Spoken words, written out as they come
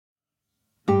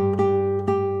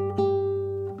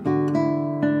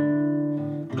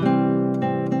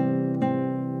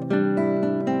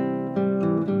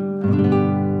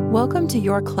Welcome to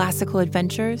Your Classical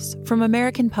Adventures from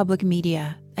American Public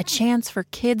Media, a chance for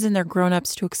kids and their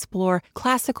grown-ups to explore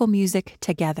classical music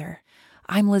together.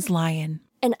 I'm Liz Lyon.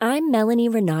 And I'm Melanie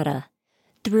Renata.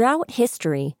 Throughout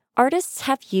history, artists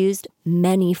have used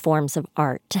many forms of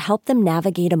art to help them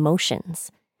navigate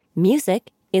emotions. Music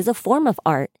is a form of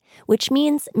art, which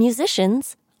means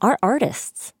musicians are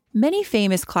artists. Many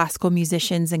famous classical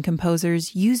musicians and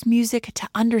composers use music to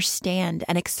understand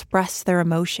and express their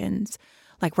emotions,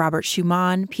 like Robert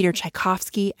Schumann, Peter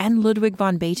Tchaikovsky, and Ludwig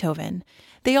van Beethoven.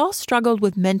 They all struggled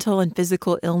with mental and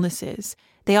physical illnesses.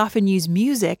 They often use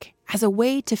music as a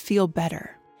way to feel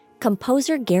better.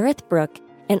 Composer Gareth Brooks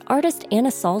and artist Anna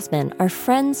Salzman are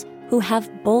friends who have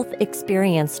both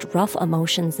experienced rough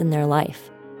emotions in their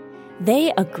life.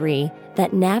 They agree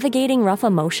that navigating rough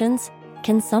emotions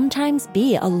can sometimes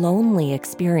be a lonely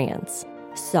experience.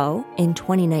 So, in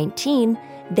 2019,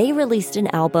 they released an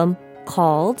album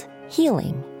called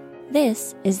Healing.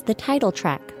 This is the title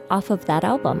track off of that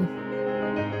album.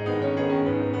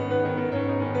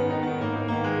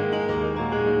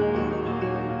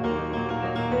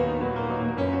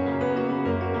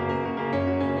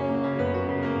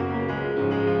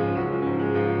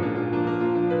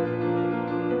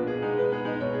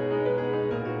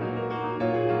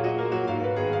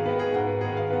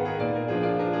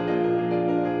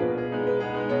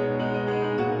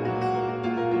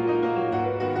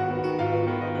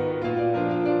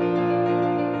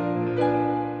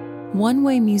 One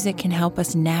way music can help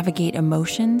us navigate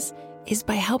emotions is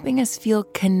by helping us feel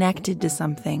connected to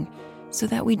something so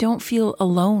that we don't feel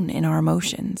alone in our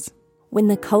emotions. When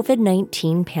the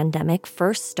COVID-19 pandemic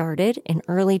first started in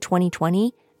early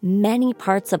 2020, many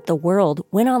parts of the world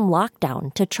went on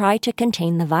lockdown to try to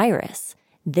contain the virus.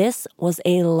 This was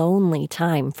a lonely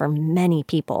time for many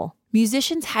people.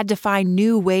 Musicians had to find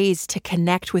new ways to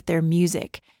connect with their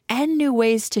music and new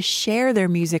ways to share their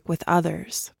music with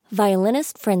others.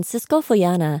 Violinist Francisco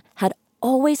Foyana had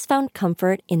always found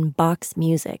comfort in Bach's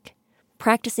music.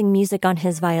 Practicing music on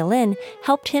his violin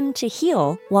helped him to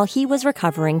heal while he was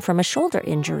recovering from a shoulder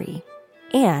injury.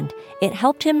 And it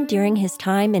helped him during his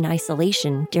time in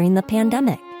isolation during the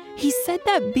pandemic. He said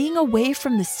that being away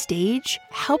from the stage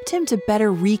helped him to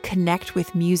better reconnect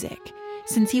with music,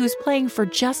 since he was playing for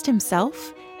just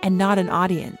himself and not an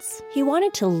audience. He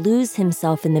wanted to lose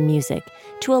himself in the music,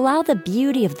 to allow the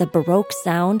beauty of the Baroque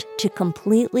sound to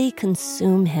completely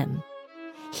consume him.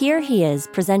 Here he is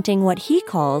presenting what he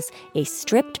calls a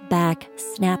stripped-back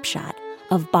snapshot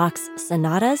of Bach's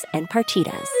sonatas and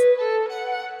partitas.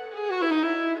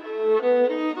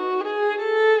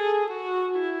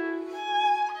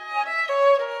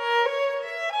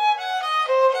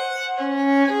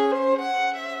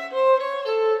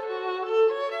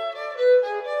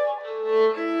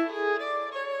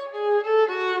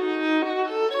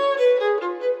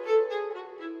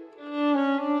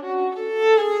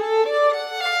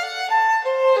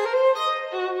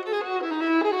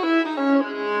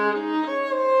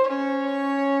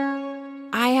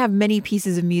 I have many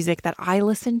pieces of music that I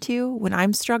listen to when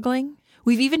I'm struggling.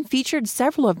 We've even featured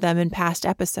several of them in past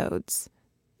episodes.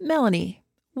 Melanie,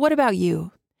 what about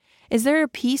you? Is there a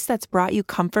piece that's brought you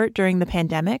comfort during the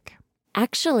pandemic?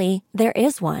 Actually, there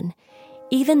is one.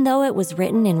 Even though it was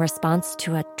written in response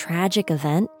to a tragic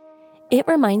event, it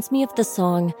reminds me of the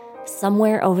song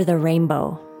Somewhere Over the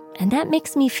Rainbow, and that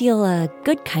makes me feel a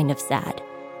good kind of sad,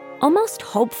 almost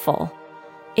hopeful.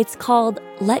 It's called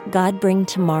Let God Bring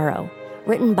Tomorrow,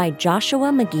 written by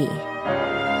Joshua McGee.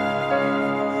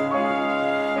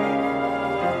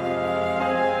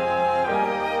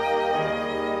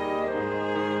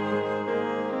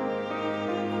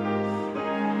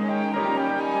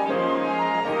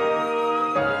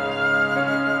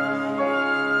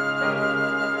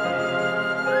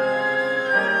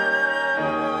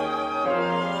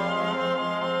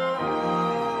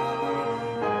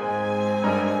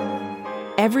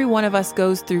 Every one of us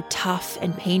goes through tough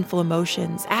and painful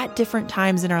emotions at different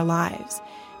times in our lives.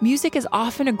 Music is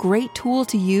often a great tool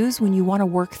to use when you want to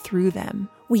work through them.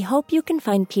 We hope you can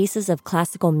find pieces of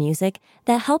classical music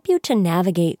that help you to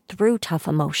navigate through tough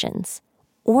emotions.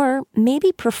 Or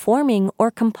maybe performing or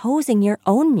composing your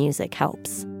own music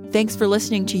helps. Thanks for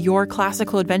listening to Your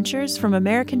Classical Adventures from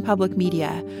American Public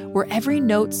Media, where every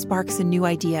note sparks a new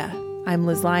idea. I'm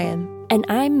Liz Lyon. And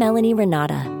I'm Melanie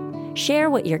Renata. Share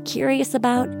what you're curious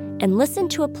about and listen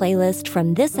to a playlist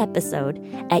from this episode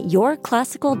at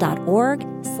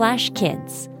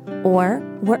yourclassical.org/kids or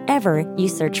wherever you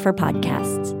search for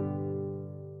podcasts.